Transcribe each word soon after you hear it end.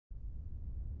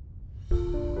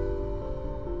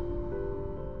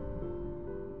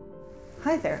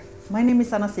Hi there, my name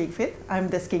is Anna Sigfrid. I'm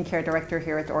the skincare director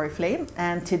here at Oriflame,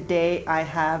 and today I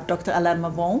have Dr. Alain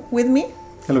Mavon with me.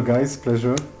 Hello guys,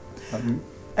 pleasure.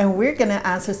 And we're going to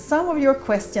answer some of your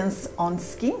questions on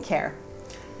skincare.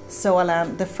 So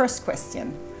Alain, the first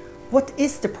question. What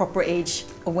is the proper age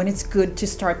of when it's good to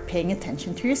start paying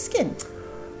attention to your skin?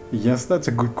 Yes, that's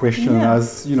a good question. Yeah.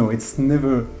 As you know, it's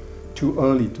never too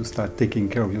early to start taking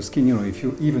care of your skin. You know, if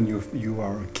you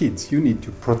are kids, you need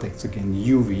to protect against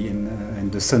UV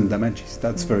and the sun damages.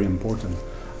 That's very important.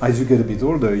 As you get a bit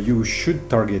older, you should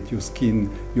target your skin,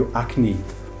 your acne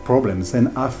problems,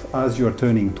 and as you are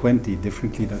turning 20,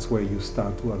 definitely that's where you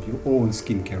start to have your own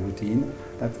skincare routine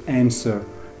that answer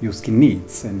your skin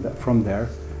needs, and from there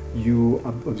you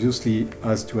obviously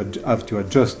have to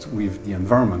adjust with the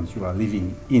environment you are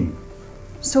living in.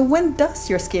 So when does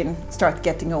your skin start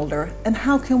getting older, and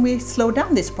how can we slow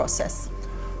down this process?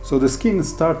 So the skin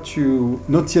starts to,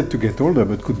 not yet to get older,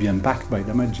 but could be impacted by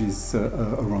damages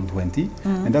around 20.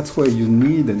 And that's where you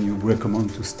need and you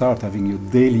recommend to start having your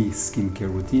daily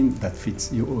skincare routine that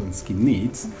fits your own skin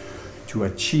needs to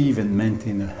achieve and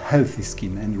maintain a healthy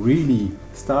skin, and really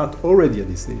start already at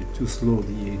this age to slow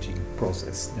the aging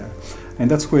process there. And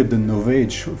that's where the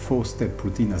Novage 4-step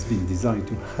routine has been designed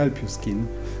to help your skin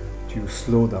to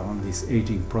slow down this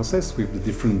aging process with the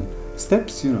different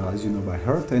steps, you know, as you know by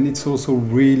heart. And it's also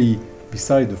really,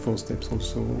 beside the 4 steps,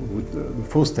 also with the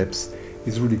 4 steps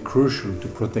is really crucial to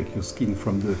protect your skin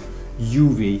from the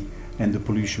UV and the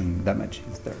pollution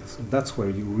damages there. So that's where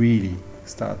you really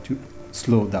start to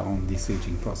slow down this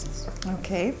aging process.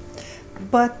 Okay,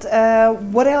 but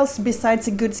what else besides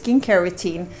a good skincare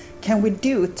routine can we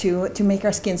do to make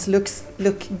our skins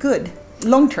look good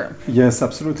long term? Yes,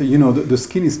 absolutely. You know, the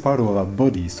skin is part of our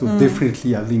body, so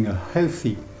definitely having a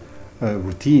healthy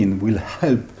routine will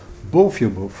help both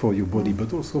for your body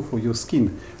but also for your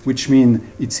skin, which means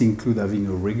it's include having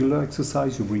a regular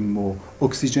exercise. You bring more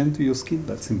oxygen to your skin,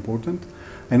 that's important,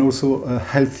 and also a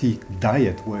healthy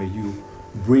diet where you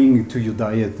bring to your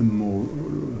diet more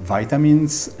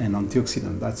vitamins and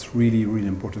antioxidants. That's really, really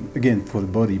important, again, for the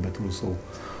body, but also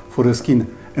for the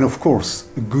skin. And of course,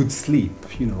 a good sleep,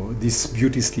 you know, this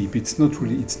beauty sleep, it's not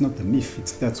a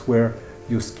myth, that's where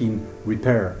your skin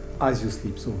repair as you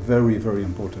sleep. So very, very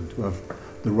important to have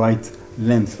the right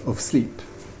length of sleep.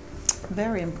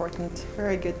 Very important,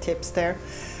 very good tips there.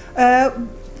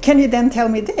 Can you then tell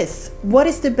me this? What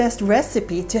is the best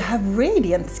recipe to have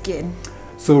radiant skin?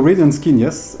 So radiant skin,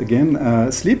 yes,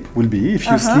 again, sleep will be. If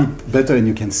you sleep better, and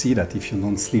you can see that if you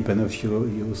don't sleep enough,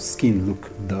 your skin look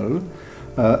dull.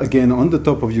 Again, on the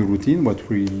top of your routine, what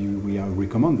we are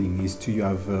recommending is to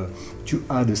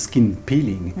add a skin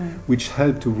peeling, which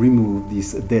help to remove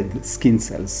these dead skin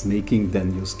cells, making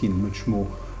then your skin much more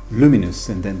luminous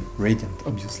and then radiant,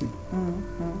 obviously.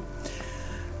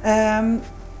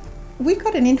 We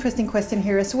got an interesting question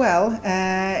here as well.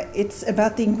 It's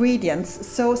about the ingredients.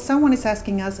 So someone is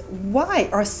asking us, why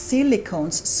are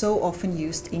silicones so often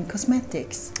used in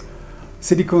cosmetics?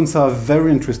 Silicones are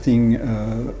very interesting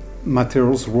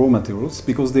materials, raw materials,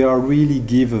 because they are really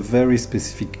give a very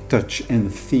specific touch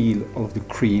and feel of the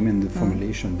cream and the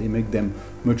formulation. They make them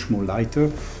much more lighter,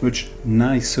 much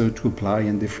nicer to apply,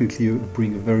 and definitely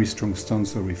bring a very strong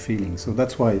sensory feeling. So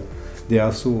that's why they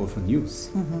are so often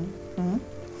used.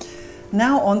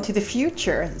 Now on to the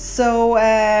future. So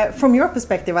from your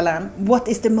perspective, Alain, what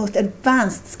is the most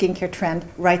advanced skincare trend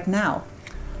right now?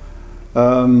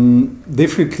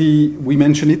 Definitely, we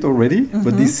mentioned it already,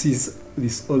 but this is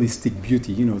this holistic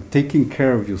beauty, you know, taking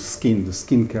care of your skin. The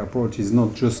skincare approach is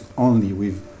not just only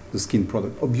with the skin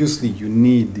product. Obviously, you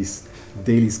need this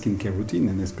daily skincare routine,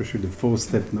 and especially the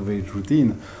 4-step Novage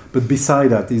routine. But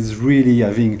beside that, is really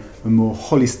having a more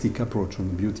holistic approach on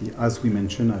beauty. As we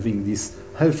mentioned, having this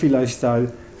healthy lifestyle,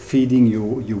 feeding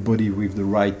your body with the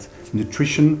right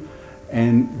nutrition,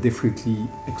 and definitely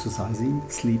exercising,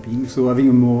 sleeping. So having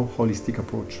a more holistic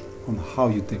approach on how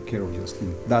you take care of your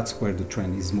skin. That's where the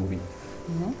trend is moving.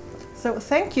 So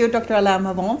thank you, Dr. Alain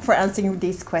Mavon, for answering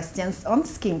these questions on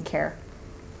skincare.